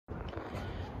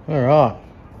Alright,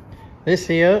 this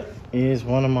here is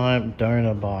one of my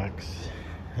donor bikes.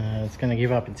 It's going to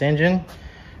give up its engine,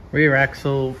 rear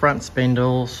axle, front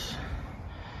spindles,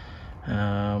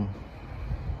 and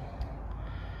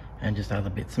just other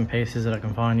bits and pieces that I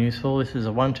can find useful. This is a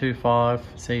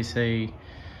 125cc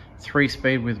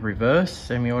 3-speed with reverse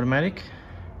semi-automatic.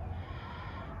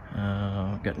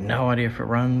 I've got no idea if it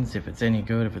runs, if it's any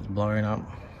good, if it's blown up.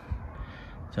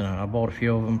 So I bought a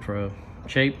few of them for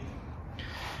cheap.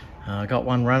 I got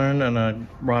one running and I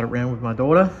ride it around with my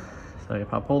daughter. So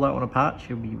if I pull that one apart,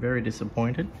 she'll be very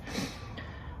disappointed.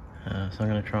 So I'm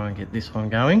going to try and get this one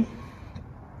going.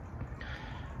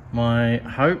 My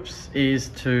hopes is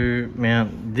to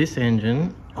mount this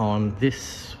engine on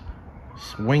this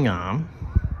swing arm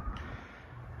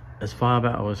as far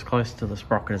back or as close to the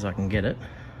sprocket as I can get it.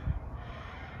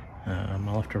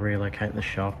 I'll have to relocate the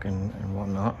shock and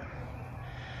whatnot.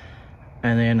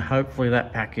 And then hopefully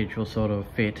that package will sort of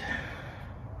fit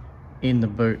in the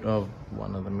boot of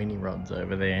one of the mini rods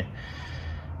over there.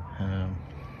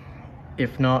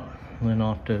 If not, then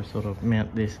I'll have to sort of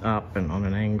mount this up and on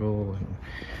an angle, and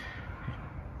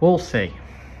we'll see.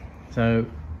 So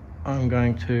I'm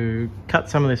going to cut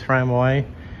some of this frame away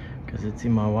because it's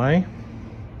in my way,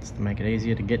 just to make it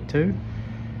easier to get to.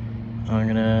 I'm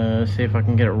gonna see if I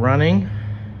can get it running,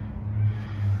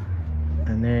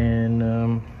 and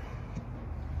then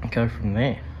go from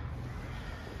there.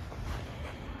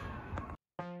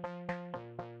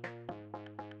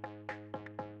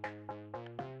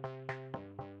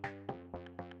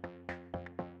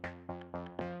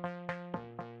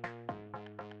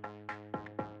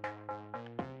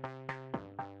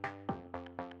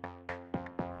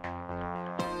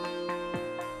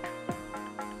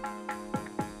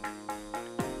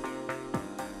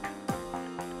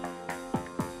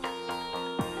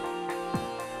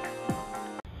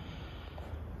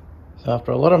 So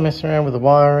after a lot of messing around with the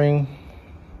wiring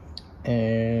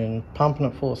and pumping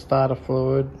it full of starter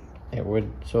fluid, it would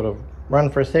sort of run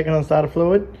for a second on starter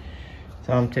fluid.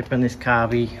 So I'm tipping this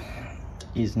carby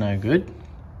is no good. So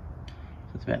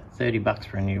it's about 30 bucks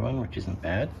for a new one, which isn't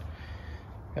bad.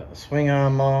 Got the swing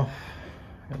arm off,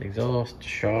 got the exhaust,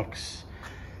 shocks,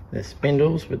 the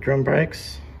spindles with drum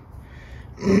brakes,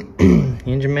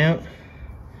 engine mount,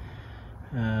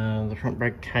 the front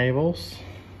brake cables,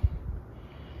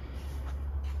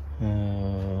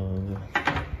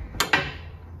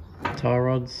 tie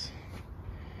rods,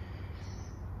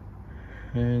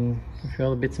 and a few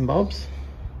other bits and bobs.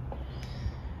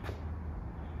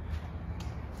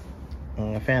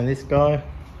 I found this guy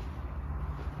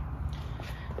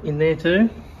in there too.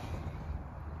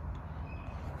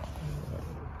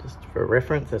 Just for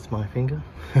reference, that's my finger.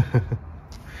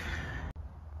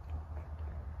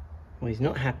 Well, he's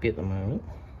not happy at the moment.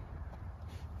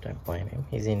 Don't blame him.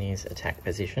 He's in his attack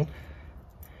position.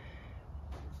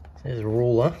 There's a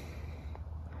ruler.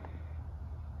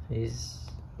 He's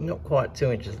not quite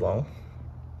 2 inches long.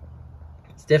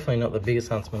 It's definitely not the biggest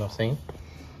huntsman I've seen.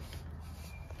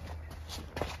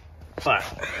 But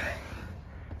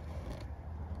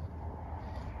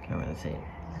come and see it.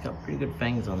 He's got pretty good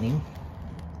fangs on him.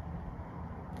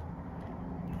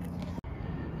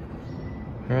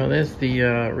 Alright, there's the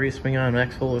rear swing arm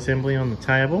axle assembly on the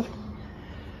table.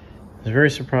 I was very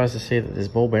surprised to see that there's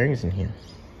ball bearings in here.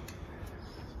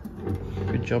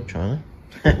 Good job, China.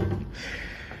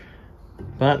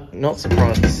 But not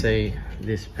surprised to see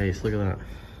this piece. Look at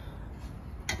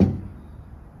that.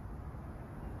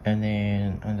 And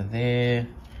then under there,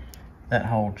 that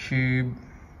whole tube,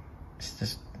 it's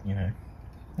just, you know,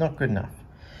 not good enough.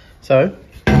 So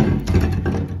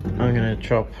I'm going to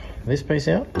chop this piece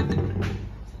out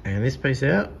and this piece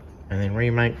out, and then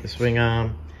remake the swing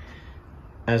arm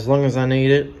as long as I need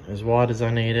it, as wide as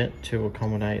I need it to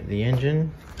accommodate the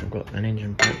engine. I've got an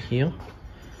engine plate here,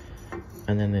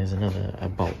 and then there's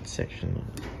a bolt section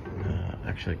that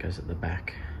actually goes at the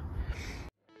back.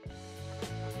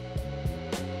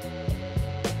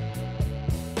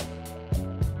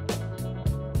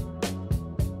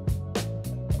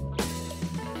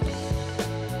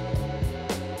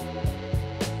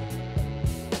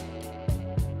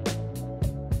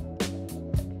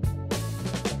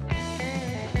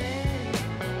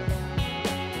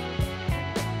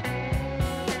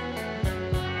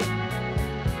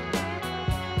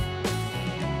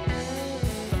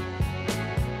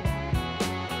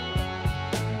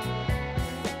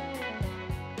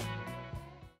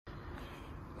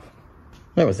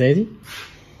 That was easy.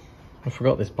 I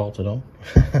forgot this bolted on.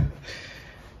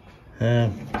 Yeah,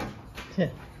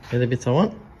 they're the bits I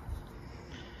want.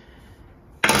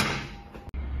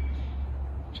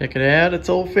 Check it out, it's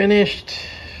all finished.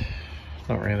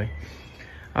 Not really.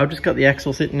 I've just got the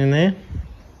axle sitting in there,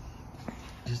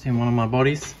 just in one of my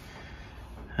bodies.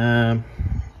 And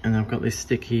I've got this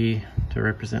stick here to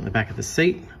represent the back of the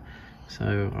seat.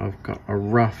 So I've got a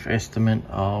rough estimate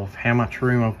of how much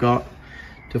room I've got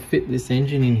to fit this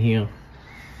engine in here.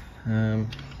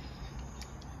 And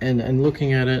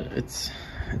looking at it, it's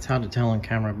hard to tell on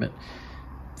camera, but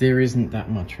there isn't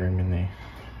that much room in there.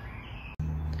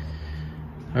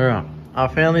 All right, I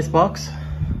found this box.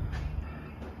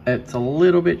 It's a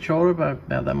little bit shorter, but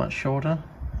about that much shorter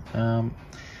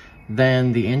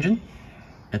than the engine.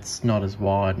 It's not as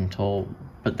wide and tall,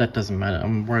 but that doesn't matter.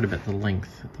 I'm worried about the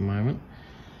length at the moment.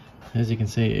 As you can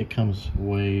see, it comes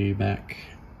way back,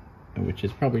 which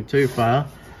is probably too far.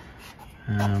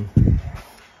 Can't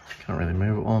really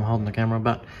move it while I'm holding the camera,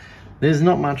 but there's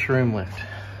not much room left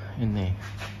in there.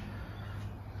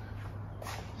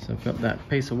 So I've got that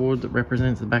piece of wood that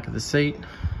represents the back of the seat,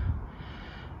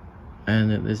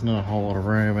 and there's not a whole lot of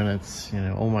room, and it's, you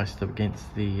know, almost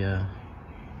against the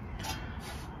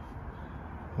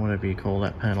whatever you call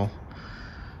that panel.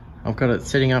 I've got it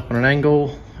sitting up on an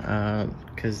angle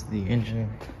because the engine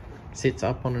sits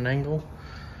up on an angle.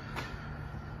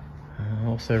 I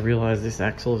also realize this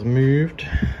axle has moved.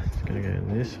 It's going to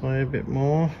go this way a bit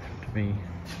more to be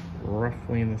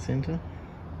roughly in the center.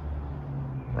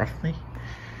 Roughly.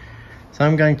 So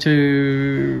I'm going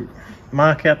to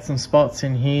mark out some spots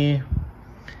in here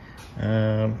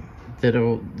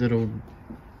that'll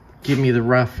give me the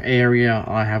rough area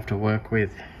I have to work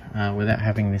with without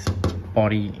having this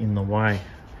body in the way.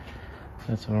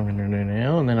 That's what I'm going to do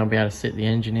now, and then I'll be able to set the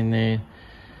engine in there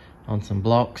on some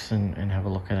blocks and have a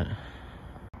look at it.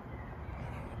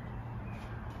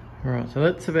 Alright, so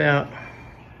that's about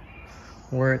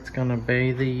where it's going to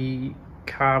be. The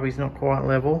carby's not quite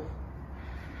level.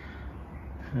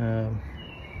 So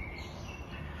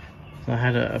I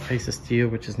had a piece of steel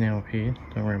which is now up here,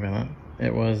 don't worry about that.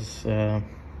 It was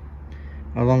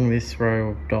along this row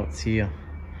of dots here.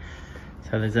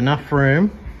 So there's enough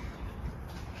room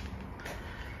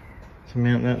to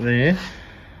mount that there. So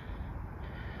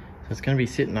it's going to be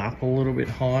sitting up a little bit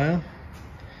higher.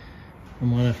 I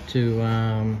might have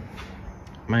to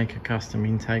make a custom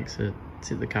intake, so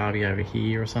sit the carby over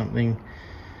here or something,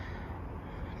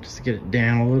 just to get it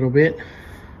down a little bit.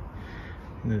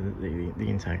 The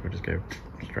intake will just go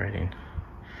straight in.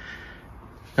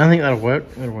 I think that'll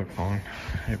work. That'll work fine.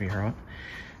 It'll be alright.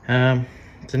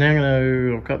 So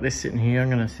now I've got this sitting here. I'm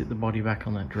going to sit the body back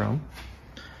on that drum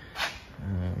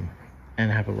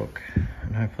and have a look.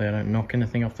 And hopefully I don't knock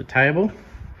anything off the table,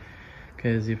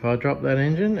 because if I drop that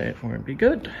engine, it won't be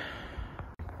good.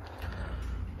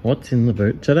 What's in the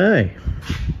boot today?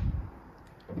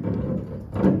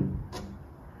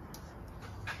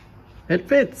 It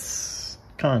fits,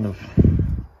 kind of.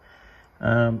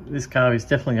 This car is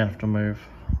definitely going to have to move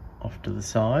off to the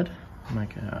side.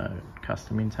 Make a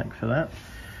custom intake for that,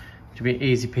 which will be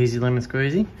easy peasy lemon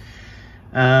squeezy.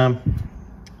 I'm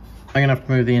going to have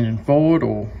to move the engine forward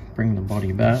or bring the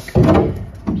body back. Just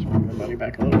move the body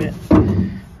back a little bit.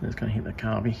 It's going to hit the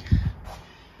carby.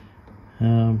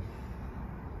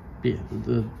 Yeah,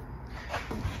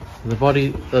 the body,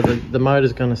 the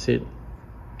motor's going to sit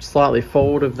slightly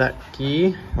forward of that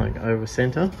gear, like over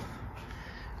center,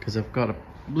 because I've got a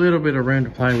little bit of room to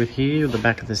play with here, the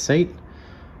back of the seat.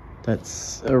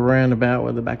 That's around about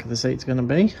where the back of the seat's going to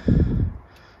be.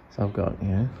 So I've got, you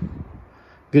know,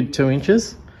 good 2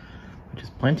 inches, which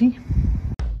is plenty.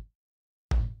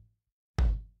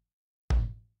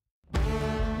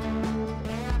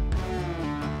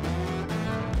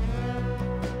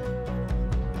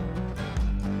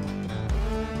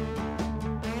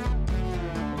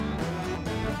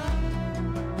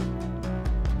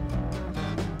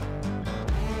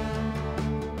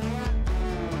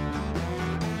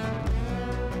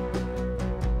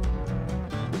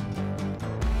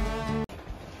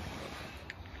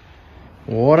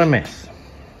 What a mess.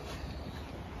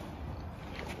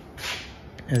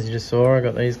 As you just saw, I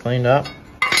got these cleaned up.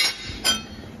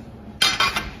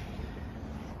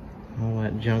 All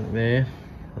that junk there,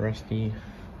 rusty.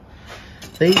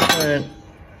 These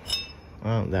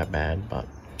aren't that bad, but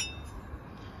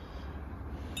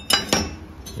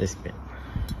this bit.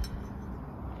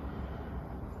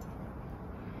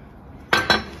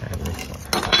 And this one.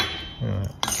 All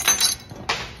right.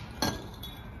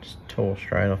 Just tore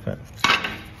straight off it.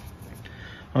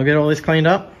 I'll get all this cleaned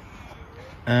up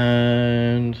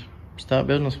and start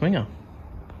building a swinger.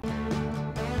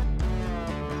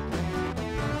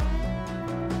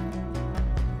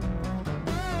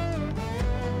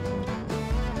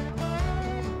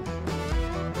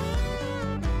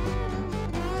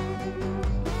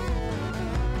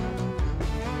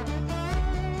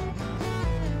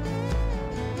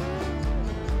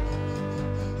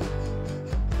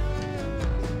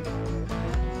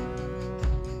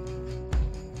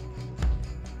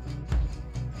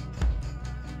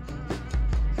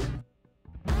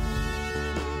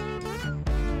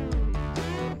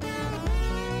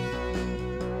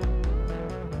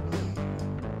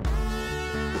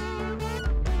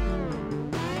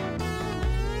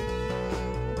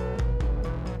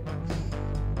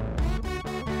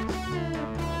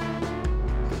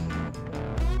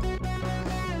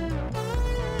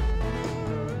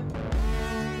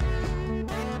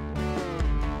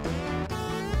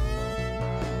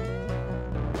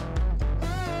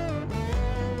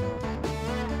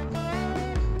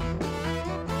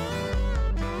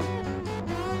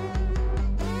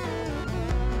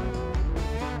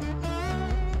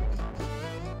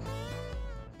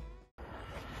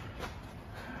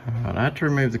 I had to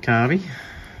remove the carby.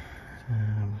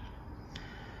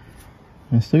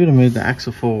 I'm still going to move the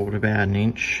axle forward about an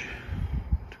inch,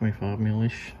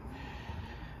 25mm-ish.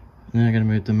 Then I'm going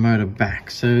to move the motor back.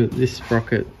 So this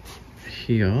sprocket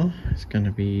here is going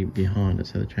to be behind it,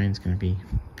 so the chain's going to be,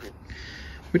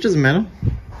 which doesn't matter.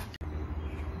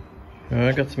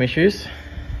 I've got some issues.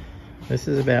 This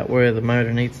is about where the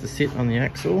motor needs to sit on the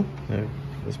axle, so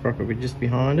the sprocket will be just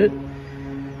behind it.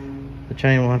 The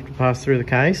chain will have to pass through the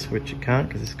case, which it can't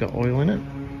because it's got oil in it,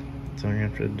 so I'm going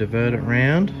to have to divert it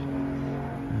round.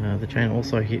 The chain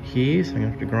also hit here, so I'm going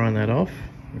to have to grind that off,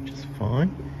 which is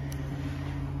fine.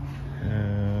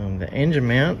 The engine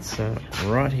mounts are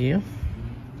right here.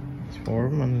 There's 4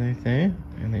 of them underneath there,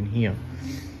 and then here.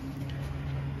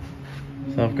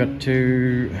 So I've got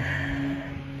to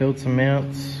build some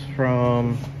mounts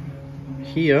from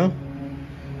here,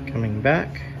 coming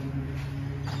back.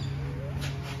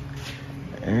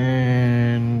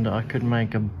 And I could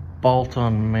make a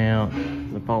bolt-on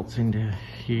mount, the bolts into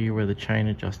here where the chain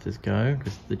adjusters go,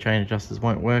 because the chain adjusters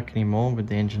won't work anymore with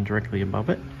the engine directly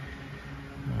above it,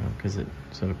 because it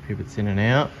sort of pivots in and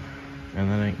out,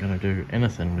 and that ain't going to do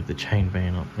anything with the chain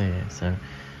being up there. So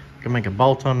I can make a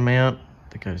bolt-on mount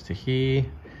that goes to here.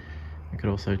 I could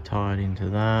also tie it into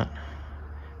that,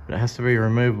 but it has to be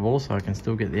removable so I can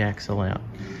still get the axle out.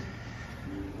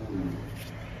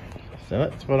 So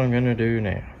that's what I'm going to do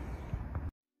now.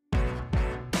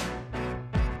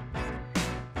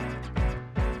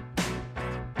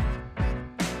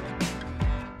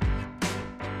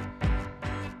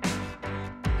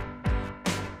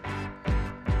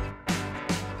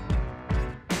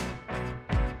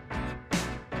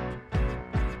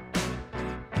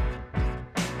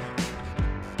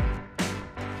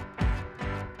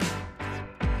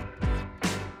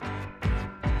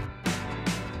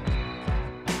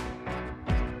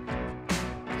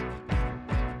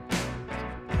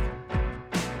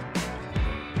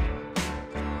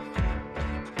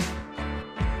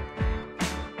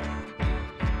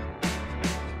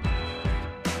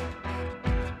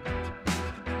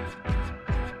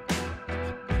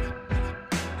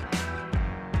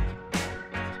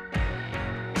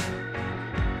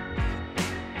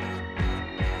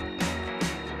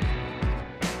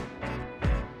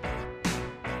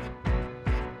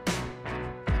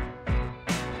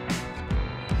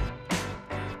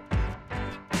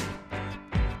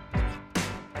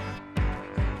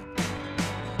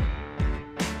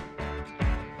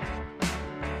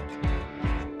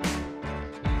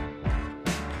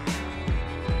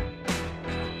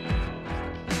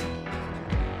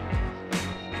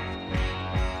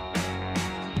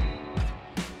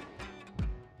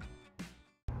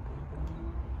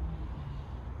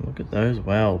 Look at those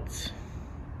welds.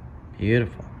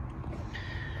 Beautiful.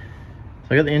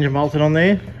 So I got the engine bolted on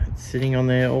there. It's sitting on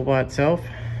there all by itself.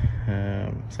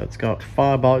 So it's got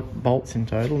 5 bolts in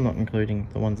total, not including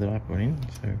the ones that I put in.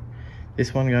 So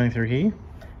this one going through here,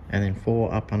 and then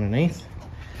 4 up underneath.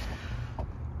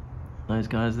 Those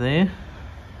guys there.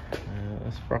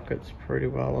 The sprocket's pretty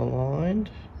well aligned.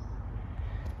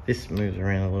 This moves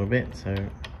around a little bit, so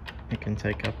it can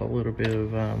take up a little bit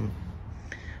of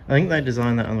I think they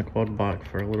designed that on the quad bike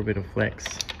for a little bit of flex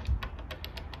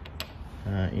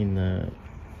in the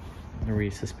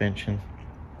rear suspension.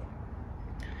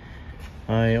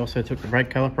 I also took the brake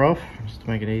caliper off just to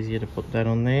make it easier to put that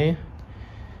on there.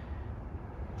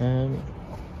 And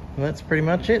that's pretty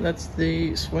much it. That's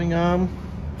the swing arm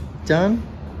done.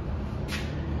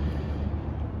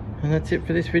 And that's it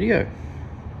for this video.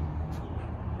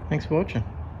 Thanks for watching.